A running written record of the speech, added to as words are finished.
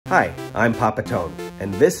Hi, I'm PapaTone,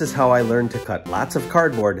 and this is how I learned to cut lots of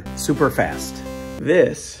cardboard super fast.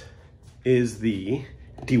 This is the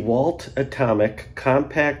DeWalt Atomic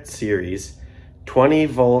Compact Series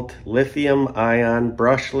 20-volt lithium-ion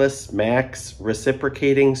brushless max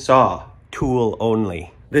reciprocating saw. Tool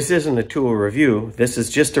only. This isn't a tool review, this is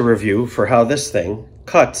just a review for how this thing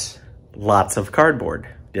cuts lots of cardboard.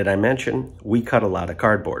 Did I mention we cut a lot of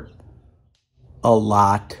cardboard? A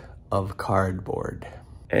lot of cardboard.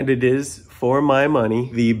 And it is, for my money,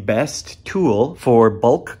 the best tool for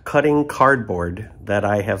bulk cutting cardboard that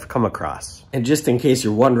I have come across. And just in case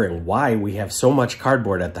you're wondering why we have so much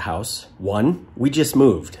cardboard at the house, one, we just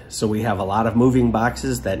moved, so we have a lot of moving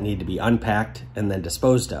boxes that need to be unpacked and then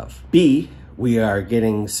disposed of. B, we are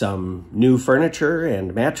getting some new furniture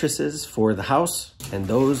and mattresses for the house, and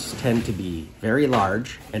those tend to be very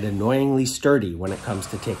large and annoyingly sturdy when it comes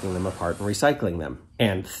to taking them apart and recycling them.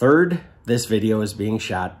 And third, this video is being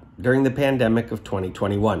shot during the pandemic of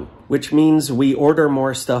 2021, which means we order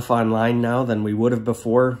more stuff online now than we would have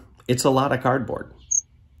before. It's a lot of cardboard.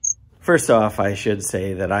 First off, I should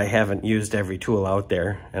say that I haven't used every tool out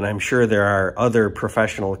there, and I'm sure there are other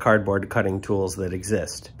professional cardboard cutting tools that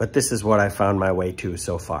exist, but this is what I found my way to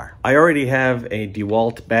so far. I already have a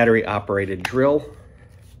DeWalt battery-operated drill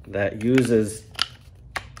that uses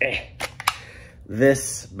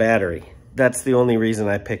this battery. That's the only reason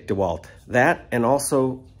I picked DeWalt. That and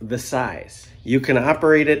also the size. You can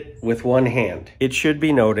operate it with one hand. It should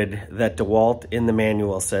be noted that DeWalt in the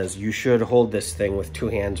manual says you should hold this thing with two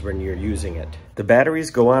hands when you're using it. The batteries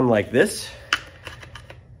go on like this.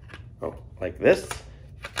 Oh, like this.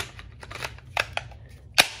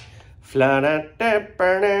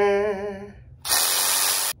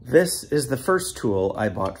 This is the first tool I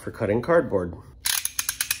bought for cutting cardboard.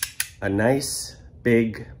 A nice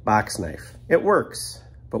big box knife. It works,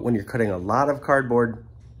 but when you're cutting a lot of cardboard,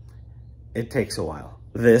 it takes a while.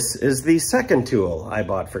 This is the second tool I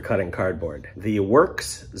bought for cutting cardboard, the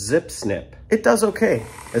Worx ZipSnip. It does okay,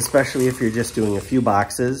 especially if you're just doing a few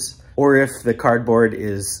boxes or if the cardboard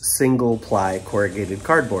is single ply corrugated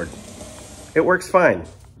cardboard. It works fine,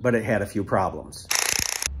 but it had a few problems.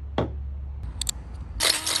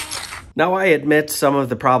 Now I admit some of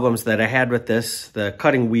the problems that I had with this, the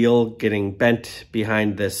cutting wheel getting bent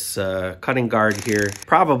behind this cutting guard here,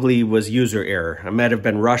 probably was user error. I might have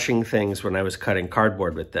been rushing things when I was cutting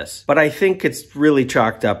cardboard with this. But I think it's really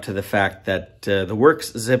chalked up to the fact that the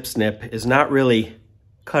Worx ZipSnip is not really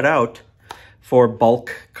cut out for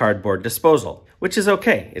bulk cardboard disposal, which is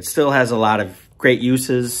okay. It still has a lot of great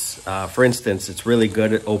uses. For instance, it's really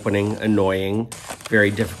good at opening annoying,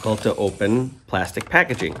 very difficult to open plastic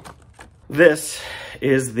packaging. This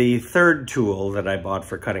is the third tool that I bought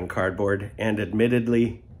for cutting cardboard, and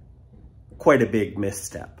admittedly, quite a big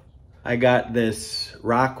misstep. I got this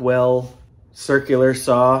Rockwell circular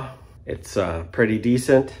saw. It's pretty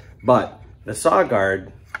decent, but the saw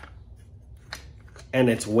guard and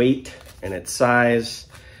its weight and its size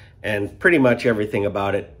and pretty much everything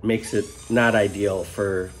about it makes it not ideal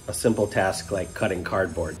for a simple task like cutting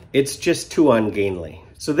cardboard. It's just too ungainly.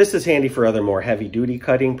 So this is handy for other more heavy-duty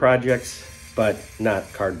cutting projects, but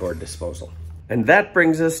not cardboard disposal. And that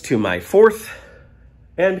brings us to my fourth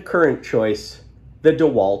and current choice, the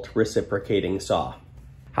DeWalt reciprocating saw.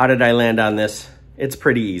 How did I land on this? It's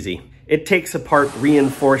pretty easy. It takes apart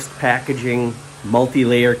reinforced packaging,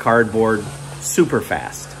 multi-layer cardboard, super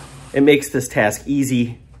fast. It makes this task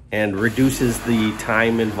easy and reduces the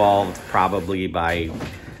time involved probably by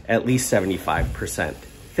at least 75%.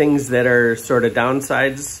 Things that are sort of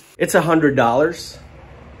downsides, it's $100.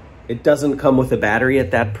 It doesn't come with a battery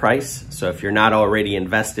at that price, so if you're not already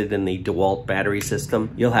invested in the DeWalt battery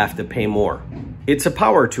system, you'll have to pay more. It's a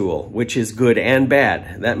power tool, which is good and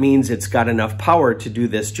bad. That means it's got enough power to do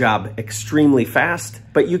this job extremely fast,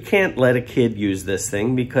 but you can't let a kid use this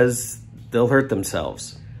thing because they'll hurt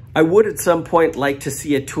themselves. I would at some point like to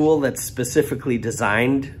see a tool that's specifically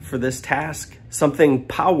designed for this task, something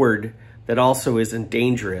powered that also isn't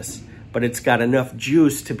dangerous, but it's got enough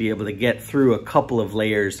juice to be able to get through a couple of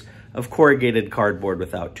layers of corrugated cardboard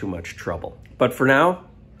without too much trouble. But for now,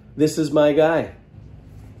 this is my guy.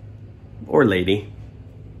 Or lady.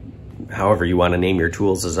 However you want to name your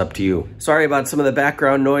tools is up to you. Sorry about some of the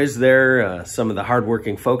background noise there. Some of the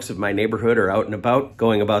hardworking folks of my neighborhood are out and about,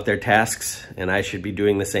 going about their tasks, and I should be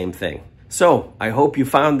doing the same thing. So, I hope you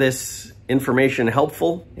found this information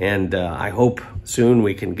helpful, and I hope soon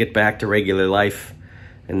we can get back to regular life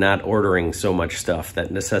and not ordering so much stuff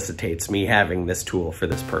that necessitates me having this tool for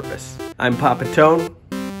this purpose. I'm PapaTone.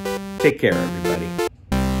 Take care, everybody.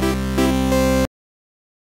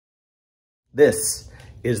 This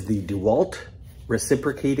is the DeWalt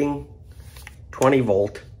reciprocating 20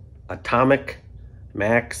 volt atomic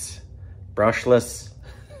max brushless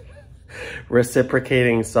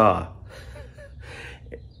reciprocating saw.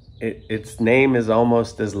 Its name is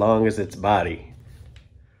almost as long as its body.